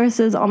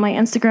resources on my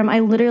Instagram. I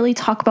literally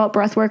talk about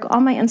breath work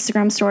on my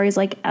Instagram stories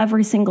like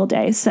every single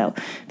day. So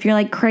if you're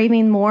like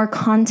craving more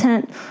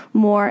content,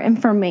 more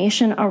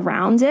information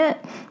around it,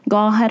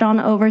 go ahead on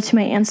over to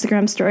my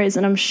Instagram stories,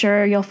 and I'm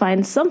sure you'll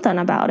find something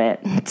about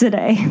it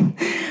today.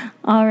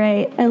 All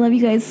right. I love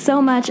you guys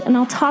so much, and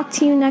I'll talk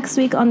to you next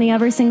week on the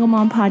Every Single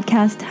Mom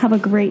podcast. Have a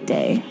great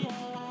day.